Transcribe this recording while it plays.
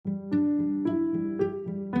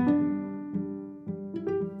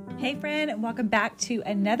Hey friend, and welcome back to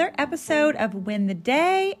another episode of Win the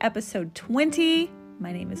Day, episode 20.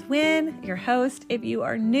 My name is Win, your host. If you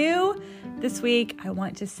are new this week, I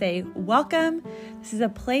want to say welcome. This is a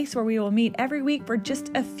place where we will meet every week for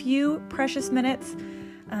just a few precious minutes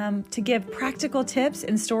to give practical tips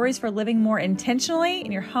and stories for living more intentionally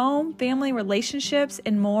in your home, family, relationships,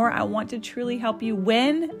 and more. I want to truly help you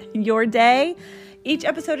win your day. Each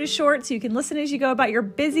episode is short, so you can listen as you go about your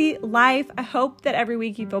busy life. I hope that every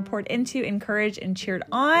week you feel poured into, encouraged, and cheered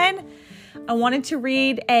on. I wanted to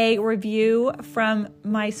read a review from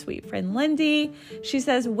my sweet friend, Lindy. She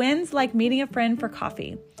says, "Win's like meeting a friend for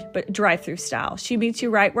coffee, but drive-through style. She meets you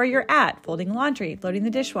right where you're at, folding laundry, loading the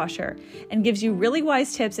dishwasher, and gives you really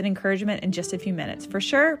wise tips and encouragement in just a few minutes. For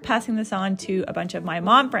sure, passing this on to a bunch of my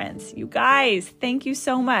mom friends." You guys, thank you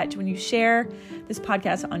so much when you share this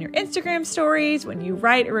podcast on your Instagram stories, when you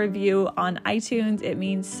write a review on iTunes. It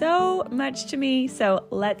means so much to me. So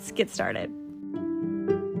let's get started.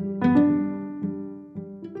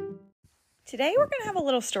 Today, we're going to have a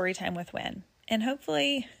little story time with Win, and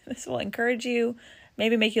hopefully this will encourage you,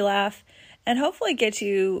 maybe make you laugh, and hopefully get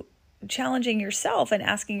you challenging yourself and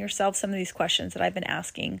asking yourself some of these questions that I've been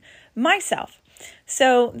asking myself.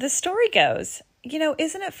 So the story goes,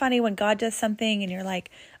 isn't it funny when God does something and you're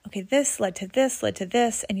like, okay, this led to this,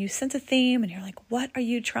 and you sense a theme and you're like, what are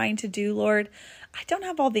you trying to do, Lord? I don't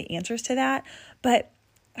have all the answers to that, but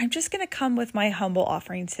I'm just going to come with my humble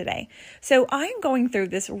offering today. So I'm going through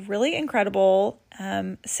this really incredible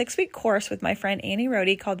 6-week course with my friend Annie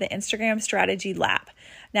Rohde called the Instagram Strategy Lab.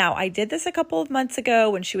 Now, I did this a couple of months ago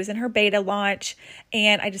when she was in her beta launch,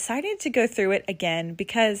 and I decided to go through it again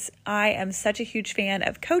because I am such a huge fan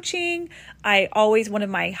of coaching. One of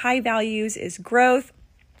my high values is growth.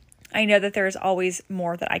 I know that there's always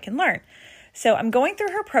more that I can learn. So I'm going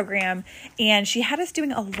through her program, and she had us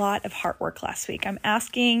doing a lot of heart work last week. I'm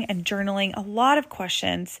asking and journaling a lot of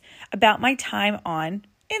questions about my time on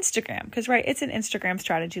Instagram because, it's an Instagram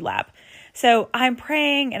strategy lab. So I'm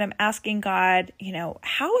praying and I'm asking God,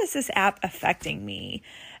 how is this app affecting me?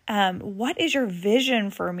 What is your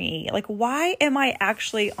vision for me? Why am I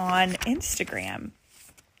actually on Instagram?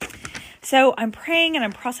 So I'm praying and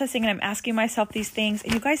I'm processing and I'm asking myself these things.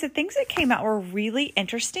 And you guys, the things that came out were really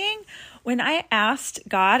interesting. When I asked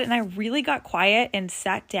God and I really got quiet and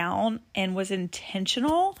sat down and was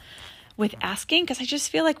intentional with asking, because I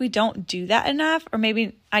just feel like we don't do that enough, or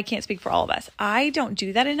maybe I can't speak for all of us. I don't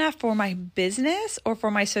do that enough for my business or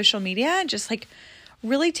for my social media, just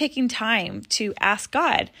really taking time to ask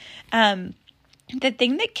God. The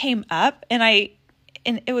thing that came up,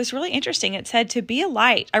 and it was really interesting. It said to be a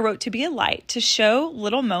light. I wrote to be a light, to show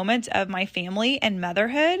little moments of my family and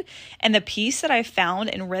motherhood and the peace that I found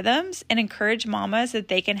in rhythms, and encourage mamas that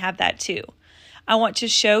they can have that too. I want to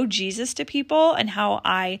show Jesus to people and how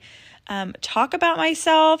I talk about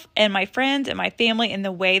myself and my friends and my family in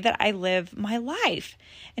the way that I live my life,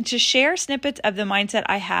 and to share snippets of the mindset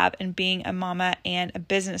I have in being a mama and a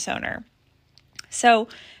business owner. So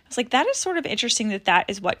I was like, that is sort of interesting that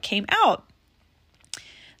is what came out.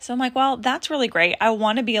 So I'm like, well, that's really great. I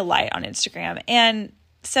want to be a light on Instagram. And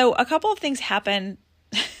so a couple of things happened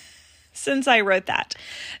since I wrote that.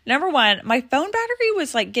 Number one, my phone battery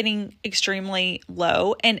was getting extremely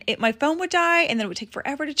low, and my phone would die and then it would take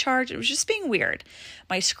forever to charge. It was just being weird.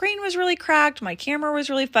 My screen was really cracked. My camera was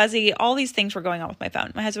really fuzzy. All these things were going on with my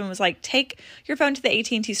phone. My husband was like, take your phone to the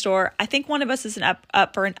AT&T store. I think one of us is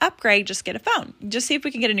up for an upgrade. Just get a phone. Just see if we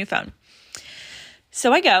can get a new phone.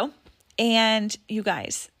 So I go. And you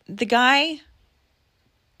guys, the guy,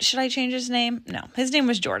 should I change his name? No, his name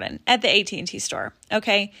was Jordan at the AT&T store.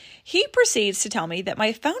 Okay. He proceeds to tell me that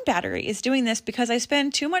my phone battery is doing this because I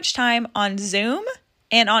spend too much time on Zoom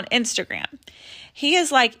and on Instagram. He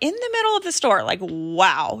is in the middle of the store,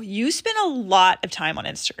 wow, you spend a lot of time on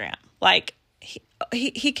Instagram.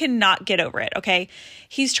 He cannot get over it. Okay.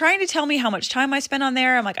 He's trying to tell me how much time I spend on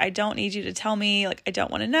there. I'm like, I don't need you to tell me. I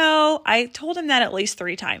don't want to know. I told him that at least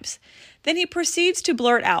 3 times. Then he proceeds to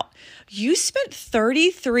blurt out, you spent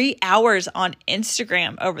 33 hours on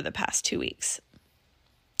Instagram over the past 2 weeks.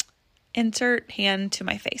 Insert hand to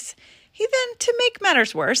my face. He then, to make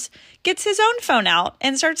matters worse, gets his own phone out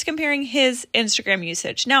and starts comparing his Instagram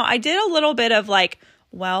usage. Now, I did a little bit of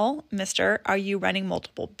well, mister, are you running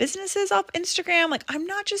multiple businesses off Instagram? I'm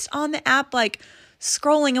not just on the app,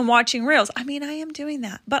 scrolling and watching reels. I mean, I am doing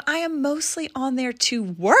that, but I am mostly on there to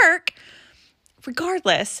work.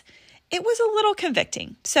 Regardless, it was a little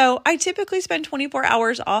convicting. So I typically spend 24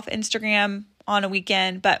 hours off Instagram on a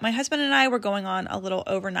weekend, but my husband and I were going on a little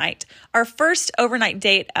overnight. Our first overnight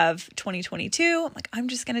date of 2022. I'm like, I'm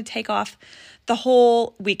just going to take off the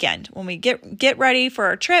whole weekend. When we get ready for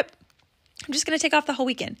our trip, I'm just going to take off the whole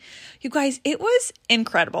weekend. You guys, it was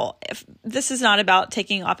incredible. If this is not about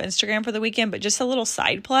taking off Instagram for the weekend, but just a little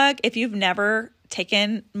side plug. If you've never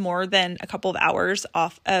taken more than a couple of hours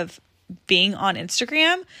off of being on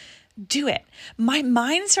Instagram, do it. My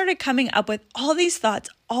mind started coming up with all these thoughts,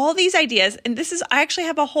 all these ideas. And I actually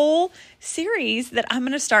have a whole series that I'm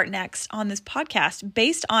going to start next on this podcast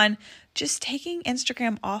based on just taking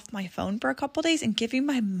Instagram off my phone for a couple of days and giving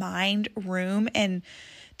my mind room and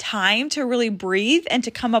time to really breathe and to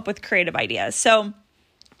come up with creative ideas. So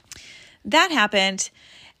that happened.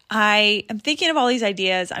 I am thinking of all these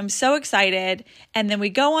ideas. I'm so excited. And then we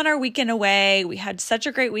go on our weekend away. We had such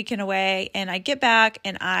a great weekend away. And I get back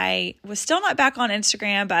and I was still not back on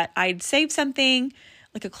Instagram, but I'd saved something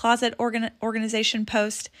like a closet organization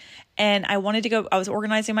post. And I was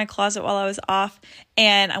organizing my closet while I was off.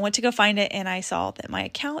 And I went to go find it. And I saw that my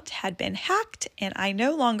account had been hacked and I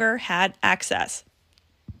no longer had access.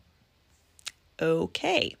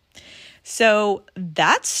 Okay, so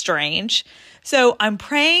that's strange. So I'm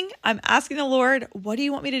praying, I'm asking the Lord, what do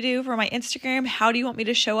you want me to do for my Instagram? How do you want me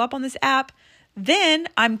to show up on this app? Then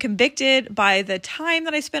I'm convicted by the time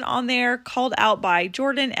that I spent on there, called out by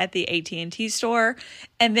Jordan at the AT&T store.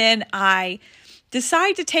 And then I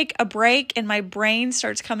decide to take a break and my brain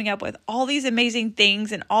starts coming up with all these amazing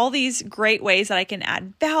things and all these great ways that I can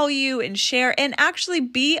add value and share and actually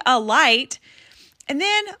be a light. And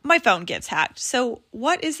then my phone gets hacked. So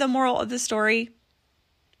what is the moral of the story?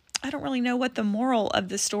 I don't really know what the moral of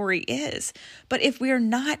the story is. But if we are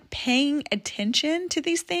not paying attention to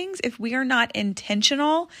these things, if we are not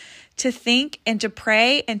intentional to think and to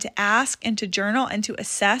pray and to ask and to journal and to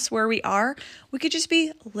assess where we are, we could just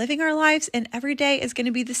be living our lives and every day is going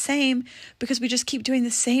to be the same because we just keep doing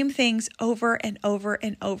the same things over and over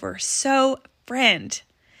and over. So, friend,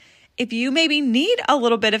 if you maybe need a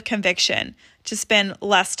little bit of conviction to spend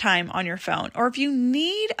less time on your phone, or if you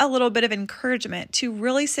need a little bit of encouragement to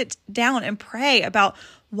really sit down and pray about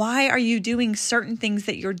why are you doing certain things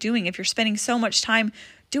that you're doing? If you're spending so much time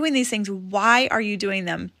doing these things, why are you doing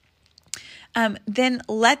them? Then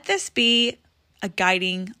let this be a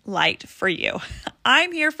guiding light for you.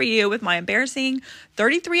 I'm here for you with my embarrassing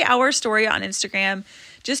 33-hour story on Instagram,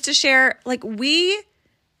 just to share,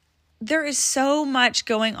 there is so much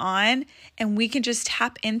going on and we can just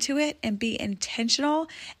tap into it and be intentional.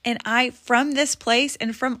 And from this place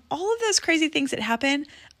and from all of those crazy things that happen,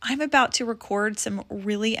 I'm about to record some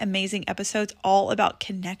really amazing episodes all about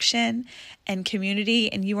connection and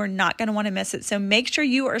community, and you are not going to want to miss it. So make sure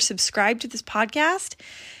you are subscribed to this podcast.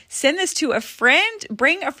 Send this to a friend.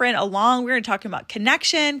 Bring a friend along. We're going to talk about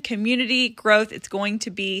connection, community, growth. It's going to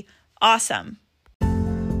be awesome.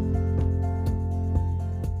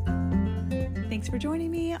 Thanks for joining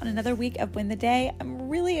me on another week of Win the Day. I'm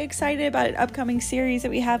really excited about an upcoming series that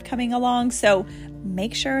we have coming along. So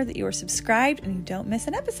make sure that you are subscribed and you don't miss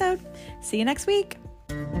an episode. See you next week.